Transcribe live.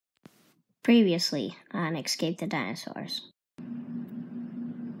Previously on Escape the Dinosaurs.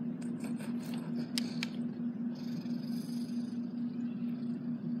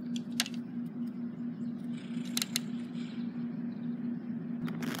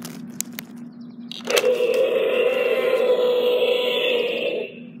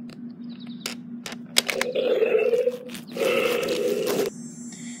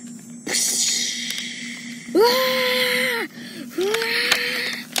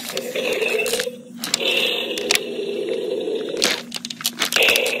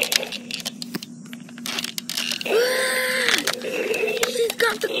 She's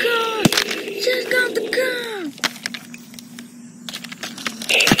got the gun!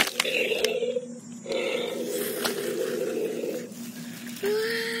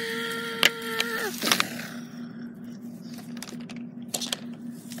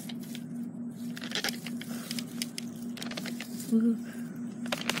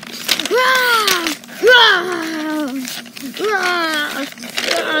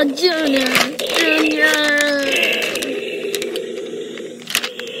 Junior!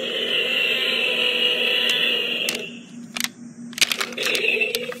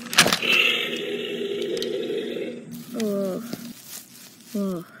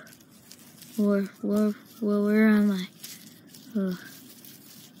 Where am I?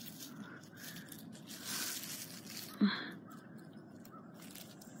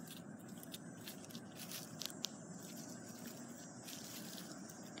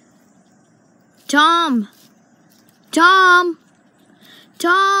 Tom!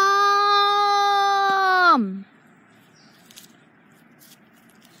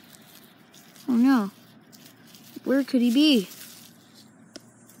 Oh no. Where could he be?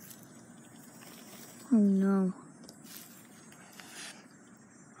 Oh no.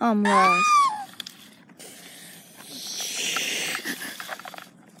 I'm lost.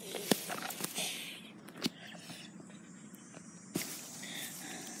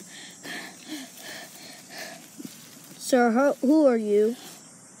 Sir, who are you?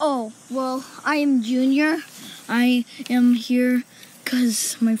 Oh, well, I am Junior. I am here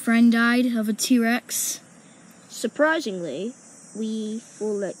because my friend died of a T-Rex. Surprisingly, we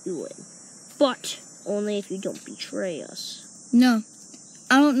will let you in. But only if you don't betray us. No,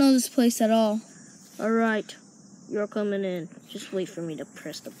 I don't know this place at all. Alright, you're coming in. Just wait for me to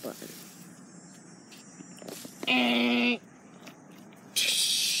press the button.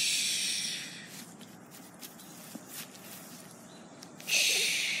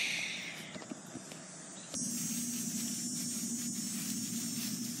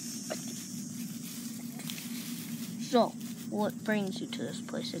 So, what brings you to this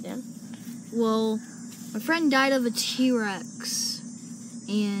place again? Well, my friend died of a T-Rex,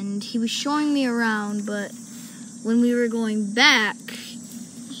 and he was showing me around, but when we were going back,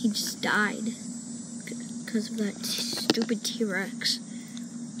 he just died because of that stupid T-Rex.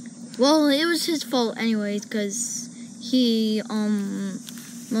 Well, it was his fault anyways, because he,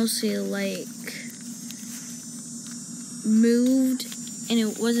 mostly, moved, and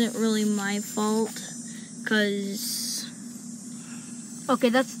it wasn't really my fault, because... Okay,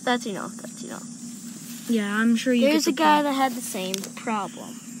 that's enough. That's enough. Yeah, I'm sure you There's get a the guy point. that had the same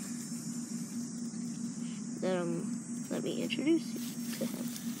problem. Let me introduce you to him.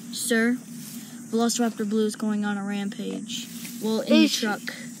 Sir, Velociraptor Blue is going on a rampage. Well, in the truck.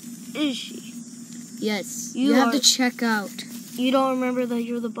 Is she? Yes. You have to check out. You don't remember that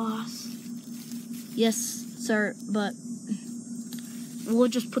you're the boss? Yes, sir, but... We'll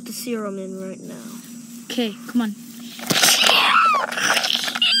just put the serum in right now. Okay, come on.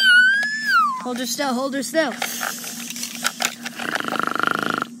 Hold her still, hold her still.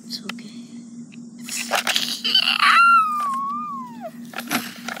 It's okay.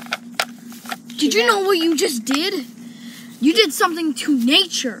 Did you know what you just did? You did something to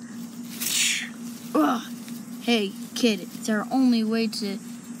nature. Ugh. Hey, kid, it's our only way to...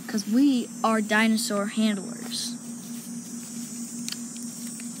 Because we are dinosaur handlers.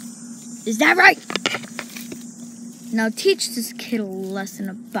 Is that right? Now teach this kid a lesson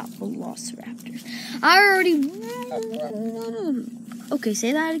about velociraptors. I already... Okay,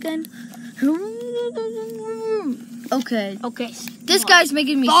 say that again. Okay. Okay. This guy's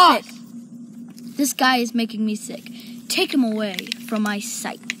making me sick. This guy is making me sick. Take him away from my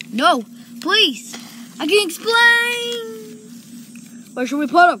sight. No, please. I can explain. Where should we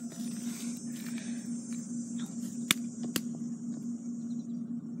put him?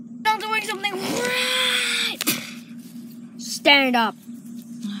 I'm doing something right. Stand up.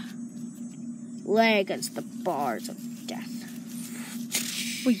 Lay against the bars of death.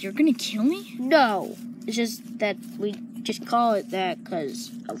 Wait, you're gonna kill me? No. It's just that we just call it that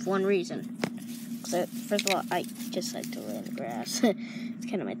because of one reason. So, first of all, I just like to lay in the grass. It's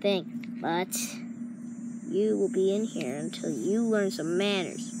kind of my thing. But you will be in here until you learn some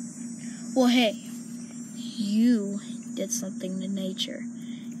manners. Well, hey, you did something to nature.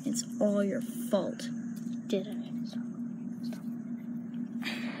 It's all your fault. Did I?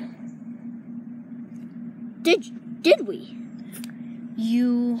 Did we?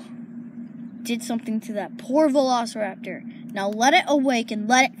 You did something to that poor velociraptor. Now let it awake and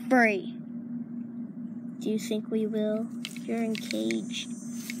let it free. Do you think we will? If you're in cage,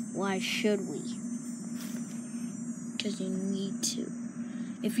 why should we? Because you need to.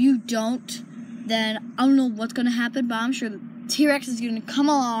 If you don't, then I don't know what's going to happen, but I'm sure the T-Rex is going to come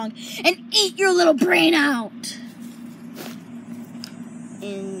along and eat your little brain out.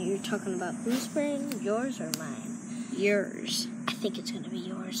 And you're talking about whose brain? Yours or mine? Yours. I think it's going to be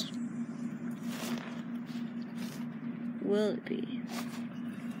yours. Will it be?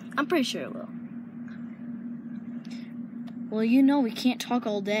 I'm pretty sure it will. Well, you know we can't talk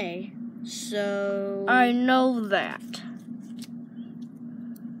all day, so... I know that.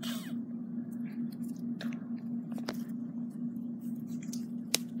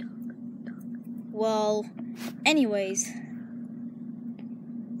 Well, anyways,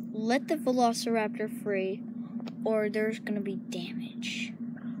 let the velociraptor free, or there's gonna be damage.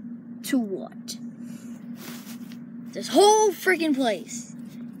 To what? This whole freaking place.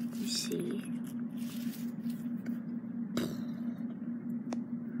 You see.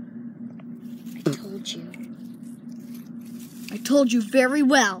 I told you. I told you very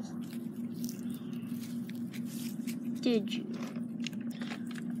well. Did you?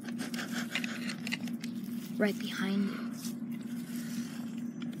 Right behind you.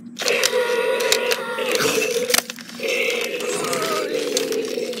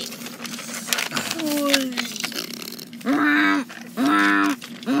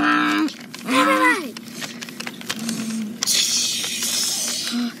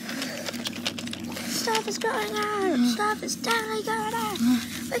 Stuff is going on. Stuff is definitely going on.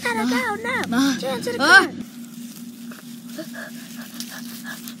 We gotta go now. Get to the car. Go.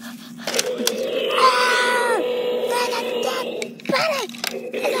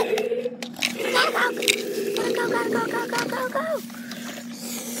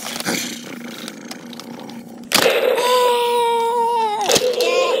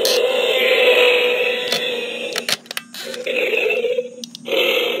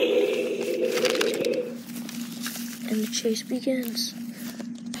 And the chase begins.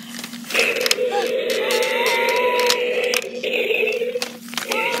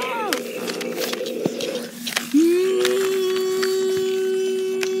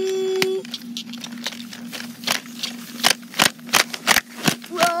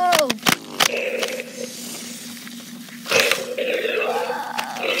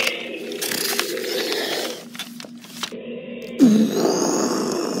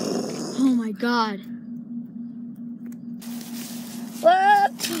 Oh my god.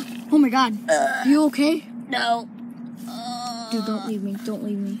 What? Oh my god. You okay? No. Dude, don't leave me. Don't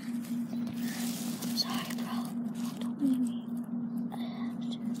leave me. I'm sorry, bro. Don't leave me. I have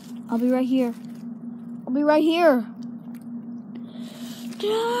to. I'll be right here. I'll be right here.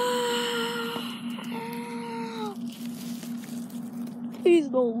 Please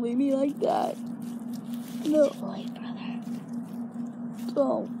don't leave me like that. No. Too late, brother.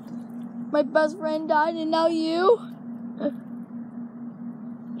 Don't. My best friend died and now you? There's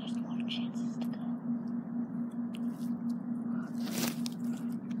more chances to go.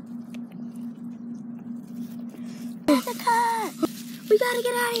 Get the car! We gotta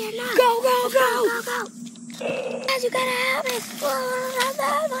get out of here now! Go, go, go! Go, go! Guys, you gotta help me!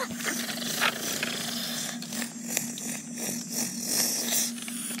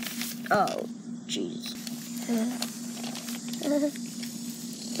 Oh, jeez.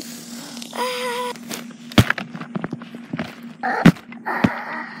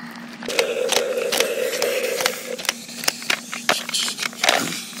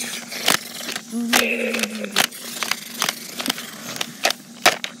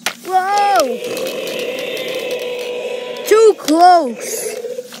 Whoa! Too close!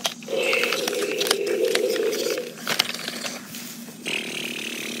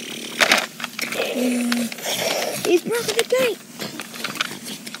 He's broken the gate!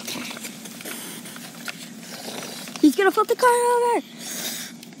 He's gonna flip the car over!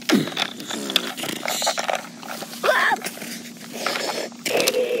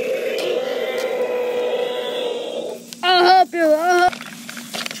 I'll help you!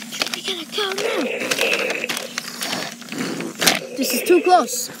 We gotta go now! This is too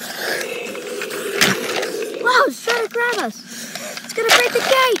close. Whoa! Oh, it's trying to grab us. It's gonna break the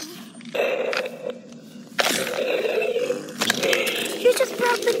gate. You just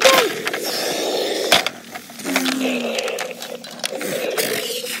broke the gate.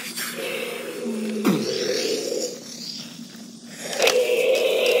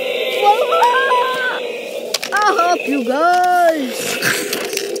 I'll help you guys.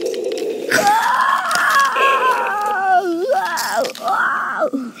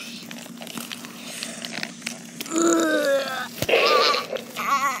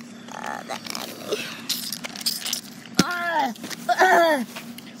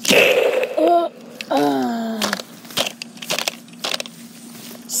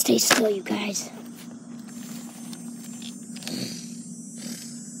 Stay still, you guys.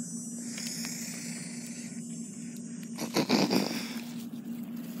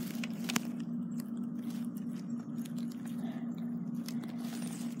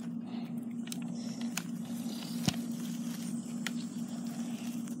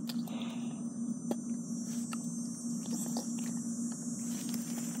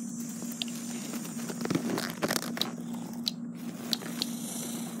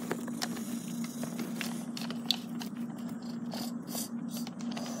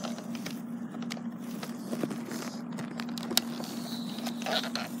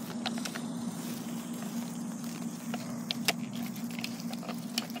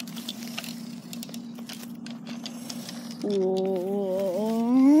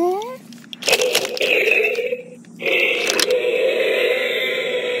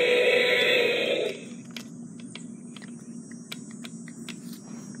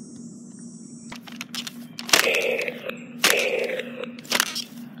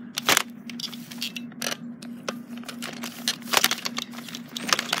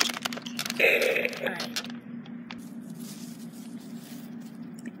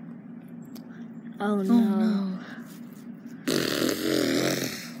 Oh no.